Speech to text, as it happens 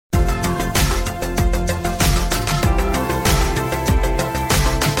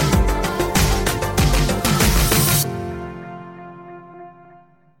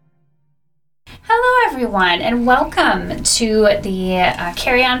everyone, and welcome to the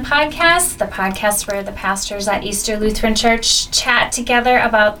Carry On podcast, the podcast where the pastors at Easter Lutheran Church chat together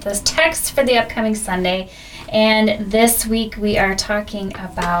about the text for the upcoming Sunday. And this week we are talking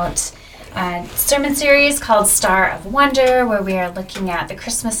about a sermon series called Star of Wonder, where we are looking at the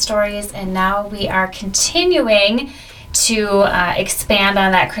Christmas stories, and now we are continuing to expand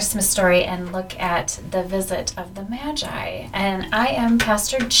on that Christmas story and look at the visit of the magi. And I am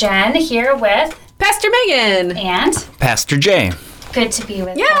Pastor Jen here with Pastor Megan and Pastor Jay. Good to be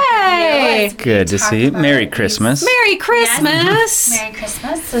with you. Yay! Good to see you. Merry Christmas. Merry Christmas! Yes. Merry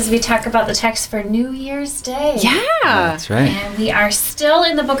Christmas as we talk about the text for New Year's Day. Yeah! That's right. And we are still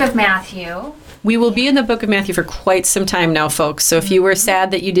in the book of Matthew. We will be in the book of Matthew for quite some time now, folks. So if you were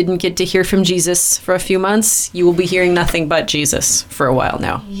sad that you didn't get to hear from Jesus for a few months, you will be hearing nothing but Jesus for a while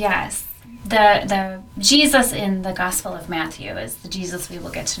now. Yes. The Jesus in the Gospel of Matthew is the Jesus we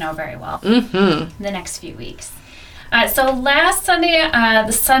will get to know very well in the next few weeks. So last Sunday,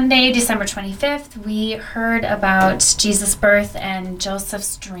 the Sunday, December 25th, we heard about Jesus' birth and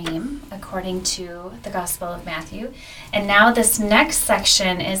Joseph's dream, according to the Gospel of Matthew. And now this next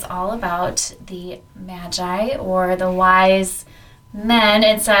section is all about the magi, or the wise men,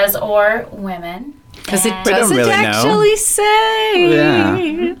 it says, or women. Because it And doesn't really actually say.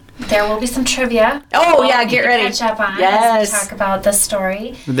 Yeah. there will be some trivia. Oh, yeah, get ready. Catch up on Yes. as we talk about the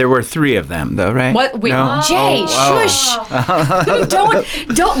story. There were 3 of them, though, right? What? Wait, No? Jay, Oh. shush!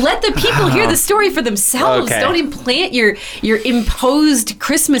 Don't let the people hear the story for themselves. Okay. Don't implant your imposed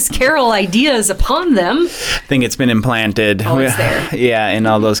Christmas carol ideas upon them. I think it's been implanted. Oh, it's there. Yeah, in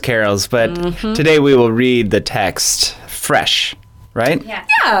all those carols. But today we will read the text fresh, right? Yeah.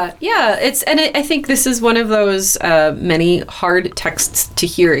 Yeah. I think this is one of those many hard texts to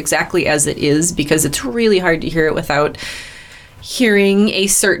hear exactly as it is, because it's really hard to hear it without hearing a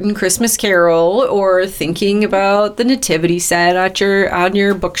certain Christmas carol or thinking about the nativity set on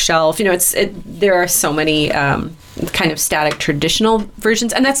your bookshelf. You know, there are so many kind of static traditional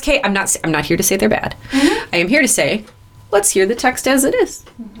versions, and that's okay. I'm not here to say they're bad. I am here to say, let's hear the text as it is.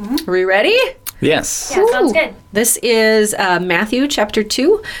 Are we ready? Yes. Yeah, sounds good. This is Matthew chapter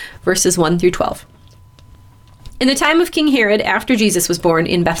 2, verses 1 through 12. In the time of King Herod, after Jesus was born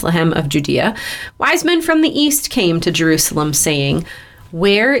in Bethlehem of Judea, wise men from the east came to Jerusalem, saying,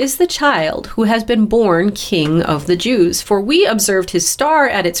 "Where is the child who has been born King of the Jews? For we observed his star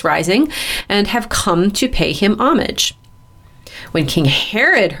at its rising and have come to pay him homage." When King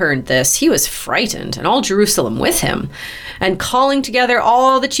Herod heard this, he was frightened, and all Jerusalem with him. And calling together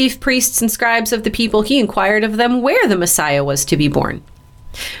all the chief priests and scribes of the people, he inquired of them where the Messiah was to be born.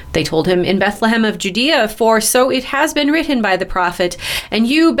 They told him, "In Bethlehem of Judea, for so it has been written by the prophet, and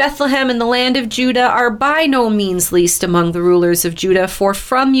you, Bethlehem, in the land of Judah, are by no means least among the rulers of Judah, for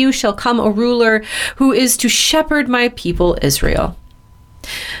from you shall come a ruler who is to shepherd my people Israel."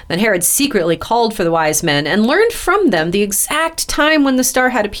 Then Herod secretly called for the wise men and learned from them the exact time when the star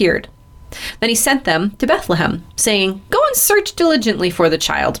had appeared. Then he sent them to Bethlehem, saying, "Go and search diligently for the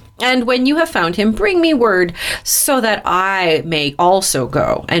child, and when you have found him, bring me word, so that I may also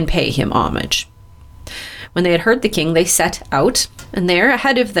go and pay him homage." When they had heard the king, they set out, and there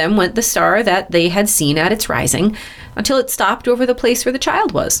ahead of them went the star that they had seen at its rising, until it stopped over the place where the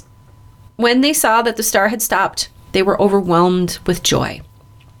child was. When they saw that the star had stopped, they were overwhelmed with joy.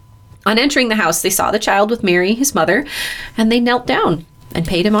 On entering the house, they saw the child with Mary, his mother, and they knelt down and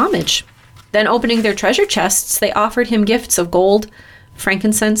paid him homage. Then opening their treasure chests, they offered him gifts of gold,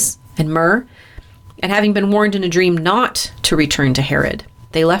 frankincense, and myrrh. And having been warned in a dream not to return to Herod,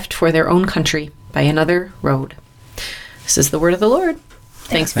 they left for their own country by another road. This is the word of the Lord.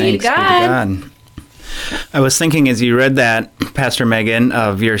 Thanks be to God. I was thinking as you read that, Pastor Megan,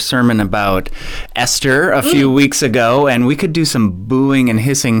 of your sermon about Esther a few weeks ago, and we could do some booing and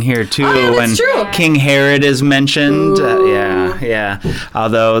hissing here too. Oh, yeah, that's true. King Herod is mentioned. Yeah.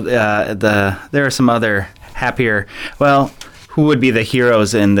 Although there are some other happier. Well, who would be the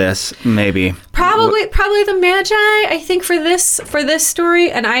heroes in this? Maybe Probably the Magi. I think for this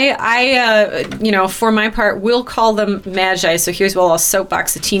story, and I for my part, will call them Magi. So here's where I'll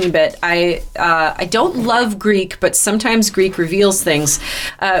soapbox a teeny bit. I don't love Greek, but sometimes Greek reveals things.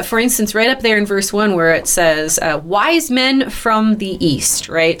 For instance, right up there in verse 1, where it says "wise men from the east."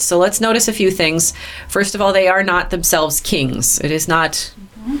 Right. So let's notice a few things. First of all, they are not themselves kings. It is not,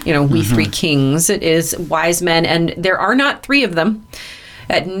 we 3 kings. It is wise men, and there are not 3 of them.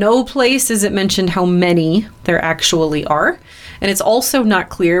 At no place is it mentioned how many there actually are. And it's also not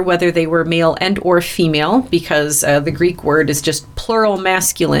clear whether they were male and or female, because the Greek word is just plural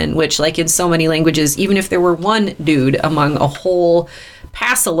masculine, which, like in so many languages, even if there were one dude among a whole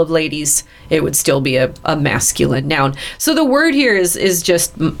passel of ladies, it would still be a masculine noun. So the word here is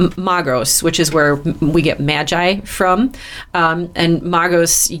just magos, which is where we get magi from. And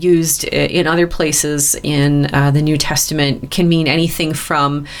magos used in other places in the New Testament can mean anything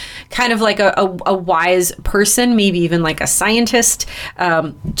from kind of like a wise person, maybe even like a scientist,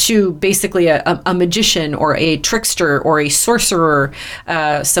 to basically a magician or a trickster or a sorcerer,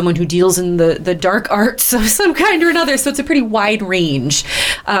 someone who deals in the dark arts of some kind or another. So it's a pretty wide range.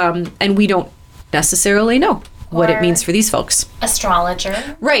 And we don't necessarily know what it means for these folks.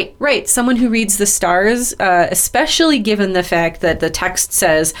 Astrologer. Right. Someone who reads the stars, especially given the fact that the text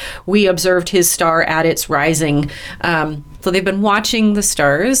says, we observed his star at its rising. So they've been watching the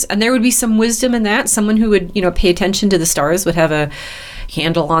stars, and there would be some wisdom in that. Someone who would, pay attention to the stars would have a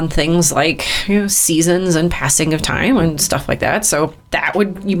handle on things like, seasons and passing of time and stuff like that. So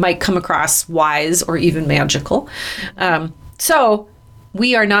you might come across wise or even magical. So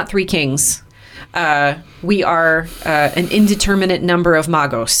we are not three kings. We are an indeterminate number of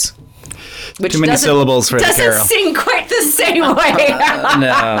magos. Which too many syllables for the carol. Doesn't sing quite the same way.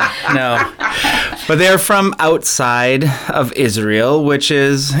 No. But they're from outside of Israel, which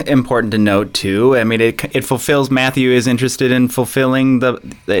is important to note too. I mean, it fulfills. Matthew is interested in fulfilling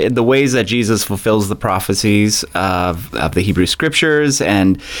the ways that Jesus fulfills the prophecies of the Hebrew Scriptures,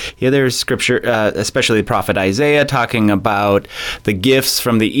 and there's scripture, especially the prophet Isaiah, talking about the gifts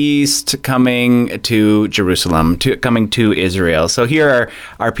from the east coming to Jerusalem, coming to Israel. So here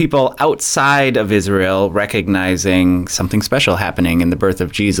are people outside of Israel recognizing something special happening in the birth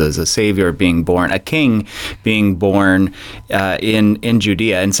of Jesus, a Savior being born, a King being born in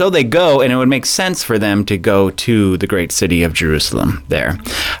Judea. And so they go, and it would make sense for them to go to the great city of Jerusalem there.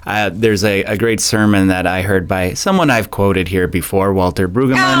 There's a great sermon that I heard by someone I've quoted here before, Walter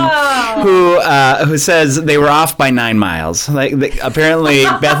Brueggemann, who says they were off by 9 miles. Apparently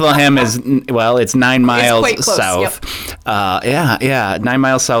Bethlehem it's 9 miles south. Yep. 9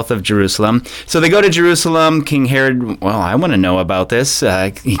 miles south of Jerusalem. So they go to Jerusalem. King Herod, I want to know about this.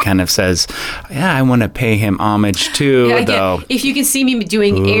 He kind of says, I want to pay him homage too, though. If you can see me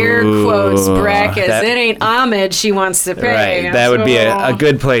doing air quotes, brackets, it ain't homage she wants to pay. Right, that would be a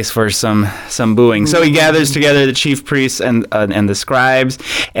good place for some booing. So he gathers together the chief priests and the scribes,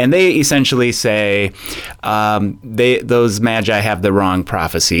 and they essentially say, those magi have the wrong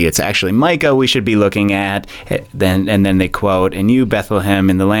prophecy. It's actually Micah we should be looking at. Then they quote, "And you, Bethlehem,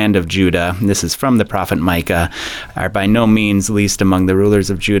 in the land of Judah," and this is from the prophet Micah, "are by no means least among the rulers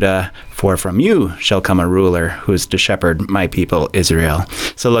of Judah, for from you shall come a ruler who is to shepherd my people Israel."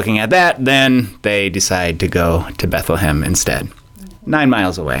 So looking at that, then they decide to go to Bethlehem instead, 9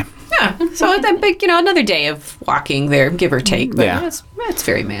 miles away. Yeah, so another day of walking there, give or take. But it's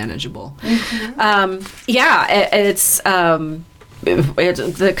very manageable. Mm-hmm.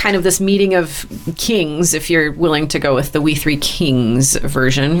 It's the kind of this meeting of kings, if you're willing to go with the We Three Kings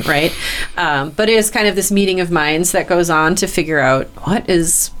version, right? But it is kind of this meeting of minds that goes on to figure out what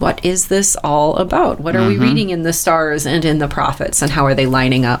is this all about? What are we reading in the stars and in the prophets, and how are they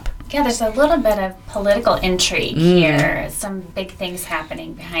lining up? Yeah, there's a little bit of political intrigue here. Some big things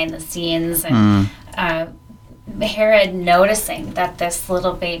happening behind the scenes, and Herod noticing that this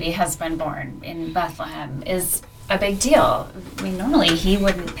little baby has been born in Bethlehem is a big deal. I mean, normally he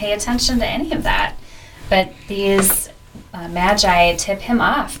wouldn't pay attention to any of that, but these magi tip him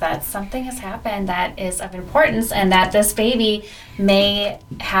off that something has happened that is of importance, and that this baby may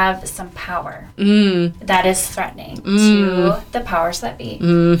have some power that is threatening to the powers that be.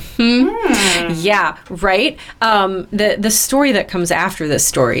 Yeah, right. The story that comes after this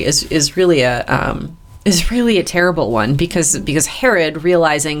story is really a terrible one, because Herod,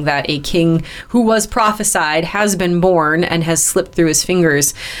 realizing that a king who was prophesied has been born and has slipped through his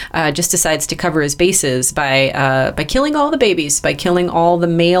fingers, just decides to cover his bases by killing all the babies, by killing all the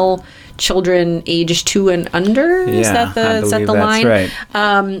male children aged 2 and under. Is that the line? Right.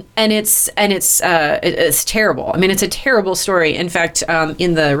 And it's terrible. I mean, it's a terrible story. In fact,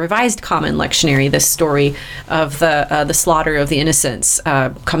 in the Revised Common Lectionary, this story of the slaughter of the innocents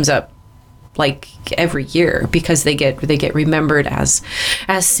comes up like every year, because they get remembered as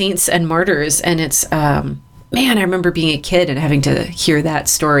saints and martyrs. And it's man, I remember being a kid and having to hear that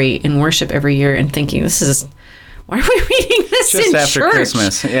story in worship every year and thinking, why are we reading this just in after church?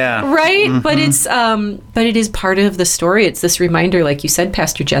 Christmas? Yeah, right. But it is part of the story. It's this reminder, like you said,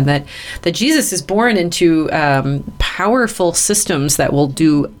 Pastor Jen, that Jesus is born into powerful systems that will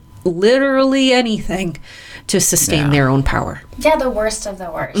do literally anything to sustain their own power. Yeah, the worst of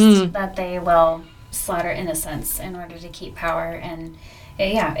the worst, that they will slaughter innocents in order to keep power. And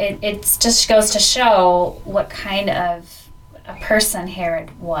it just goes to show what kind of a person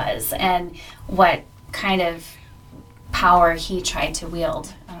Herod was and what kind of power he tried to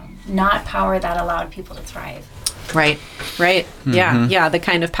wield. Not power that allowed people to thrive. Right. Mm-hmm. Yeah. The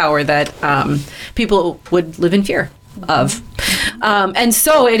kind of power that people would live in fear of. And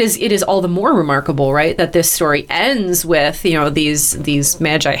so it is all the more remarkable, right, that this story ends with, these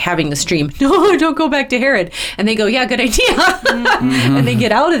magi having this dream. No, don't go back to Herod. And they go, yeah, good idea. Mm-hmm. And they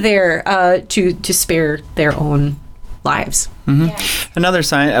get out of there to spare their own lives. Mm-hmm.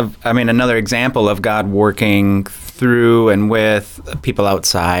 Yeah. Another example of God working through and with people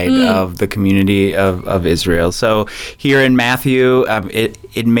outside of the community of Israel. So here in Matthew,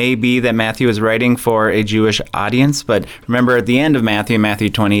 it may be that Matthew is writing for a Jewish audience, but remember at the end of Matthew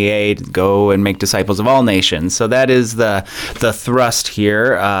 28, go and make disciples of all nations. So that is the thrust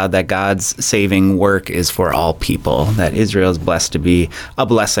here, that God's saving work is for all people, that Israel is blessed to be a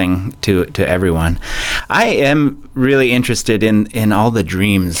blessing to everyone. I am really interested in all the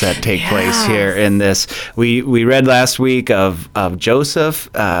dreams that take place here in this. We read last week of Joseph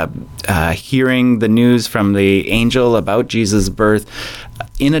hearing the news from the angel about Jesus' birth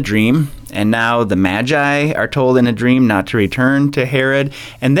in a dream, and now the Magi are told in a dream not to return to Herod.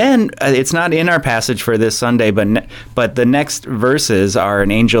 And then it's not in our passage for this Sunday, but the next verses are an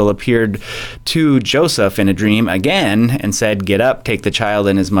angel appeared to Joseph in a dream again and said, "Get up, take the child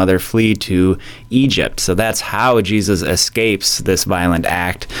and his mother, flee to Egypt." So that's how Jesus escapes this violent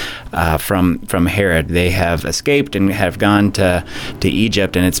act from Herod. They have escaped and have gone to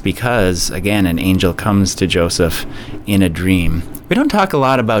Egypt, and it's because, again, an angel comes to Joseph in a dream. We don't talk a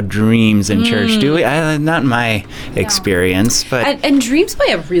lot about dreams in church, do we? Not in my experience, but and dreams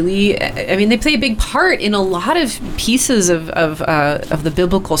play they play a big part in a lot of pieces of the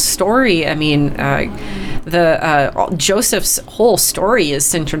biblical story. Joseph's whole story is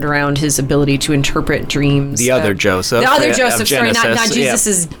centered around his ability to interpret dreams. The other Joseph, sorry, not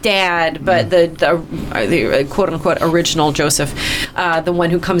Jesus' dad, but the quote unquote original Joseph, the one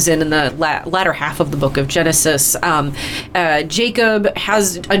who comes in the latter half of the book of Genesis. Jacob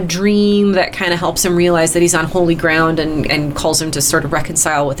has a dream that kind of helps him realize that he's on holy ground and calls him to sort of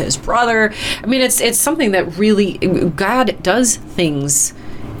reconcile with his brother. It's something that really, God does things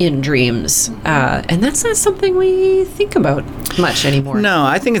in dreams, and that's not something we think about much anymore. No,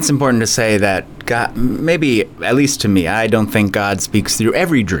 I think it's important to say that God, maybe, at least to me, I don't think God speaks through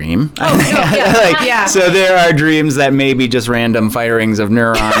every dream. So there are dreams that may be just random firings of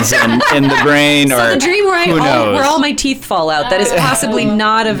neurons in the brain, so or the dream where all my teeth fall out, that is possibly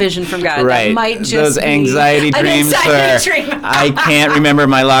not a vision from God. Right. That might just those anxiety be dreams dream. I can't remember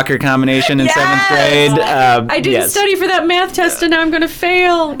my locker combination in 7th grade. I didn't study for that math test, and now I'm going to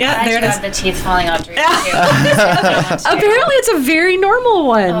fail. Yeah, there it is. The teeth falling out dream too. Apparently, it's a very normal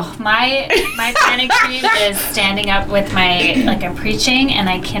one. Oh, my panic dream is standing up with I'm preaching and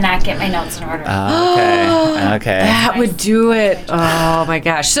I cannot get my notes in order. Okay. That would do it. Oh my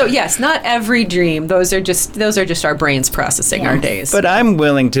gosh. So yes, not every dream. Those are just our brains processing our days. But I'm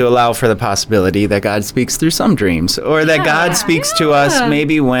willing to allow for the possibility that God speaks through some dreams, or that God speaks to us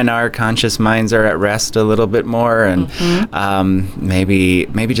maybe when our conscious minds are at rest a little bit more, and maybe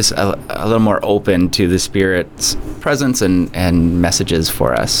just a little more open to the Spirit's presence and messages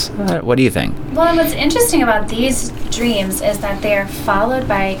for us. What do you think? Well, and what's interesting about these dreams is that they are followed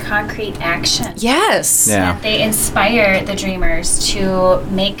by concrete action. Yes. Yeah. That they inspire the dreamers to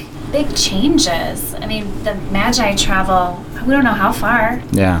make big changes. The Magi travel, we don't know how far.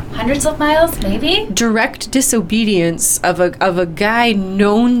 Yeah. Hundreds of miles, maybe? Direct disobedience of a guy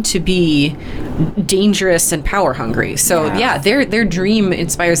known to be dangerous and power hungry. So their dream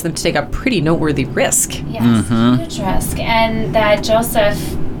inspires them to take a pretty noteworthy risk. Yes, huge risk. And that Joseph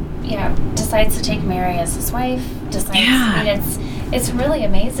decides to take Mary as his wife. It's really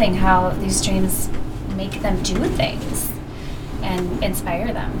amazing how these dreams make them do things and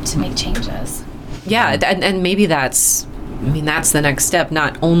inspire them to make changes. Yeah, and maybe that's the next step.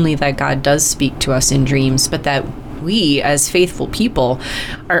 Not only that God does speak to us in dreams, but that we, as faithful people,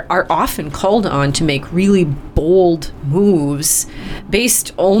 are often called on to make really bold moves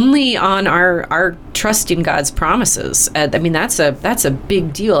based only on our trust in God's promises. That's a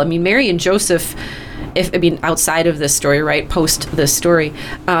big deal. Mary and Joseph, outside of this story, right, post this story,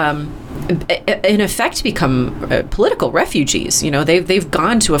 in effect become political refugees. They've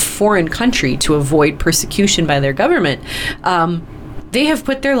gone to a foreign country to avoid persecution by their government. They have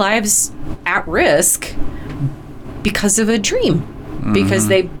put their lives at risk because of a dream, because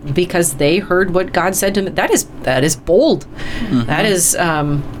they heard what God said to them. That is bold. That is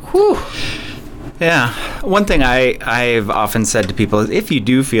Yeah. One thing I've often said to people is if you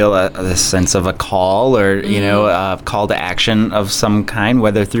do feel a sense of a call or, a call to action of some kind,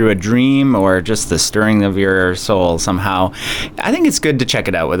 whether through a dream or just the stirring of your soul somehow, I think it's good to check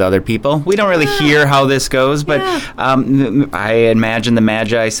it out with other people. We don't really hear how this goes, but I imagine the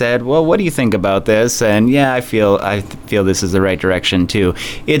Magi said, well, what do you think about this? And I feel this is the right direction too.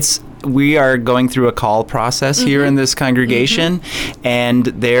 We are going through a call process here in this congregation, and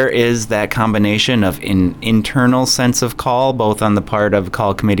there is that combination of an internal sense of call, both on the part of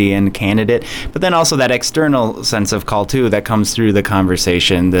call committee and candidate, but then also that external sense of call, too, that comes through the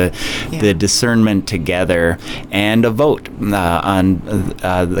conversation, the discernment together, and a vote on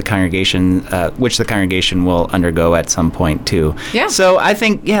the congregation, which the congregation will undergo at some point, too. Yeah. So I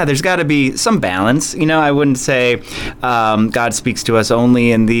think, there's got to be some balance. I wouldn't say God speaks to us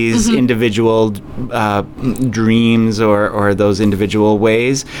only in these individual dreams or those individual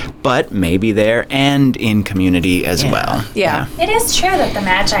ways, but maybe there and in community as well. Yeah. It is true that the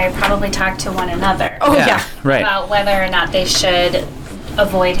Magi probably talked to one another. Oh, yeah. Right. About whether or not they should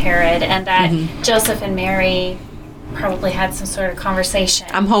avoid Herod, and that Joseph and Mary probably had some sort of conversation.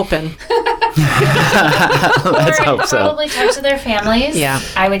 I'm hoping. Let's hope so. Probably talked to their families. Yeah.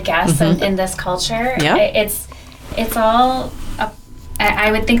 I would guess in this culture. Yeah. It's all.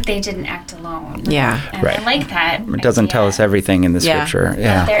 I would think they didn't act alone. Yeah. And Right. I like that. It doesn't tell us everything in the Yeah. scripture.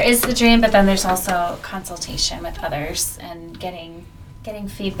 There is the dream, but then there's also consultation with others and getting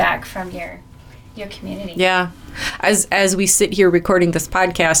feedback from your community. Yeah. As we sit here recording this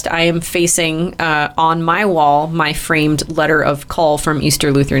podcast, I am facing on my wall my framed letter of call from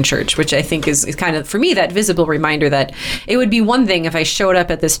Easter Lutheran Church, which I think is kind of, for me, that visible reminder that it would be one thing if I showed up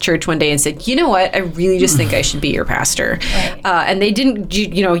at this church one day and said, you know what, I really just think I should be your pastor. Right. And they didn't,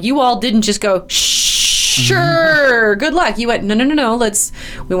 you all didn't just go, sure, good luck. You went, no,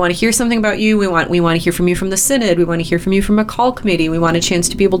 we want to hear something about you. We want to hear from you from the synod. We want to hear from you from a call committee. We want a chance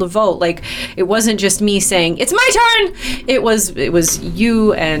to be able to vote. Like, it wasn't just me saying, it's my turn. It was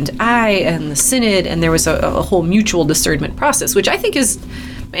you and I and the synod, and there was a whole mutual discernment process, which I think is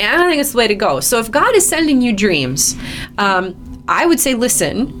the way to go. So if God is sending you dreams, I would say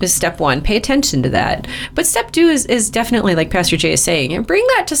listen is step one. Pay attention to that. But step two is definitely, like Pastor Jay is saying, and bring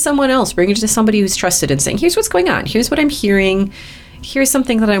that to someone else. Bring it to somebody who's trusted and saying, here's what's going on. Here's what I'm hearing. Here's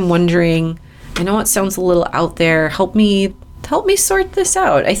something that I'm wondering. I know it sounds a little out there. Help me sort this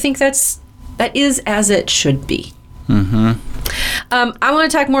out. I think that is as it should be. Mm-hmm. I want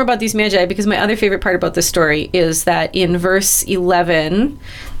to talk more about these Magi because my other favorite part about this story is that in verse 11,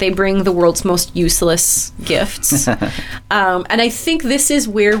 they bring the world's most useless gifts. And I think this is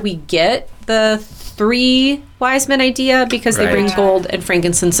where we get the 3 wise men idea, because they bring gold and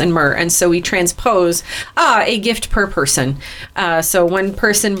frankincense and myrrh. And so we transpose a gift per person. So one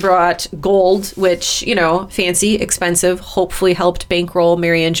person brought gold, which, fancy, expensive, hopefully helped bankroll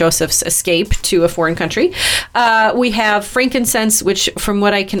Mary and Joseph's escape to a foreign country. We have frankincense, which from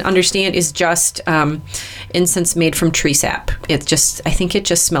what I can understand is just incense made from tree sap. I think it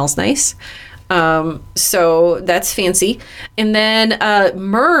just smells nice. So that's fancy. And then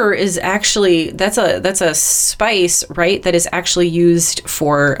myrrh is actually, that's a spice, right, that is actually used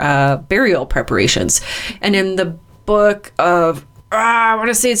for burial preparations. And in the book of, I want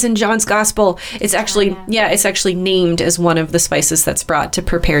to say it's in John's Gospel, it's actually named as one of the spices that's brought to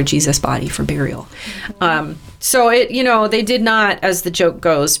prepare Jesus' body for burial. So they did not, as the joke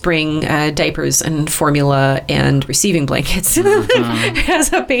goes, bring diapers and formula and receiving blankets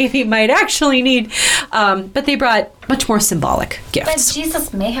as a baby might actually need. But they brought much more symbolic gifts. But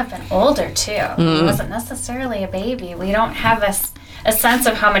Jesus may have been older too. He wasn't necessarily a baby. We don't have a sense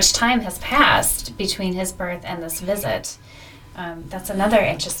of how much time has passed between his birth and this visit. That's another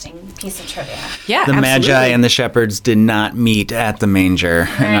interesting piece of trivia. Yeah, the absolutely. Magi and the shepherds did not meet at the manger,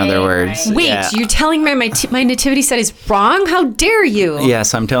 in other words. Right. Wait, you're telling me my nativity set is wrong? How dare you?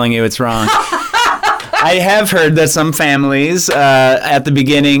 Yes, I'm telling you it's wrong. I have heard that some families, at the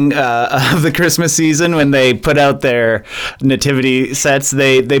beginning of the Christmas season, when they put out their nativity sets,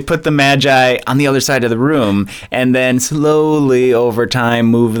 they put the Magi on the other side of the room and then slowly over time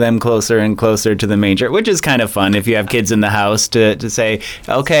move them closer and closer to the manger, which is kind of fun if you have kids in the house to say,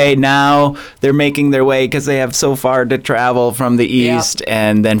 okay, now they're making their way because they have so far to travel from the east. Yep.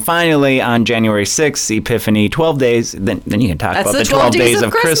 And then finally on January 6th, Epiphany, 12 days, then you can talk about the 12 days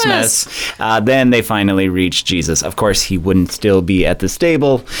of Christmas. Then they finally reached Jesus. Of course, he wouldn't still be at the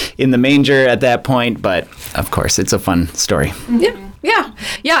stable in the manger at that point, but of course, it's a fun story. Yeah.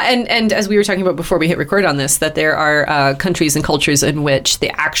 And as we were talking about before we hit record on this, that there are countries and cultures in which the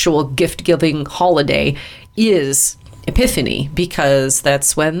actual gift-giving holiday is Epiphany, because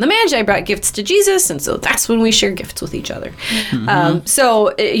that's when the Magi brought gifts to Jesus, and so that's when we share gifts with each other. There's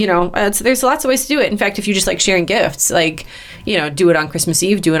lots of ways to do it. In fact, if you just like sharing gifts, do it on Christmas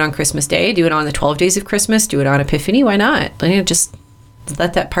Eve, do it on Christmas Day, do it on the 12 days of Christmas, do it on Epiphany. Why not? Just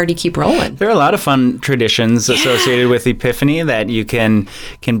let that party keep rolling. There are a lot of fun traditions associated with Epiphany that you can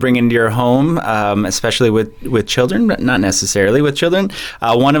bring into your home, especially with children, but not necessarily with children.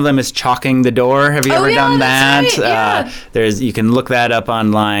 One of them is chalking the door. Have you ever done that? Right. Yeah. You can look that up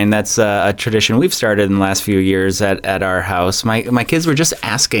online. That's a tradition we've started in the last few years at our house. My kids were just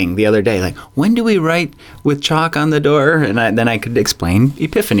asking the other day, like, when do we write with chalk on the door? And then I could explain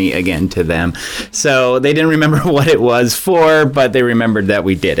Epiphany again to them. So they didn't remember what it was for, but they remembered that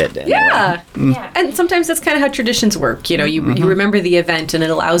we did it. Anyway. Yeah. And sometimes that's kind of how traditions work. You remember the event, and it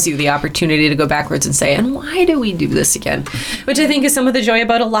allows you the opportunity to go backwards and say, and why do we do this again? Which I think is some of the joy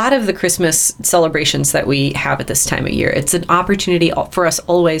about a lot of the Christmas celebrations that we have at this time of year. It's an opportunity for us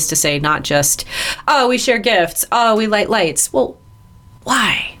always to say, not just, oh, we share gifts, oh, we light lights. Well,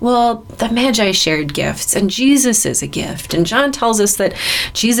 why? Well, the Magi shared gifts, and Jesus is a gift. And John tells us that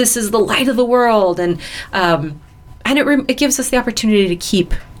Jesus is the light of the world, and it gives us the opportunity to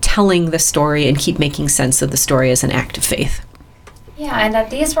keep telling the story and keep making sense of the story as an act of faith. Yeah, and that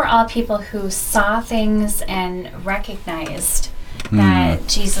these were all people who saw things and recognized that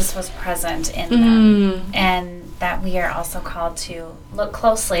Jesus was present in them, and that we are also called to look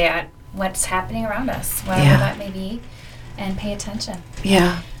closely at what's happening around us, whatever that may be, and pay attention.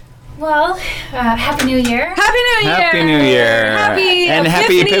 Yeah. Well, Happy New Year. Happy New Year. Happy New Year. Happy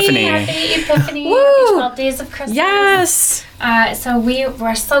Epiphany. Happy Epiphany. Woo. 12 days of Christmas. Yes. So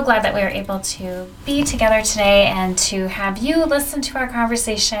we're so glad that we were able to be together today and to have you listen to our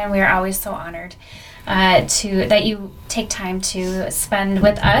conversation. We are always so honored that you take time to spend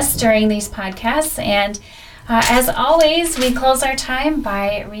with us during these podcasts. And as always, we close our time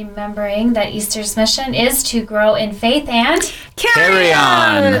by remembering that Easter's mission is to grow in faith and carry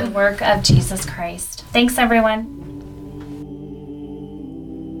on the work of Jesus Christ. Thanks, everyone.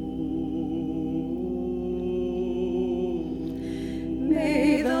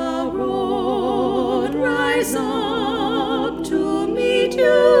 May the road rise up to meet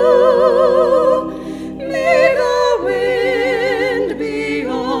you. May the wind be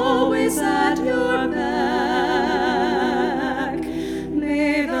always at your back.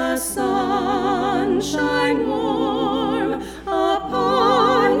 May the sun shine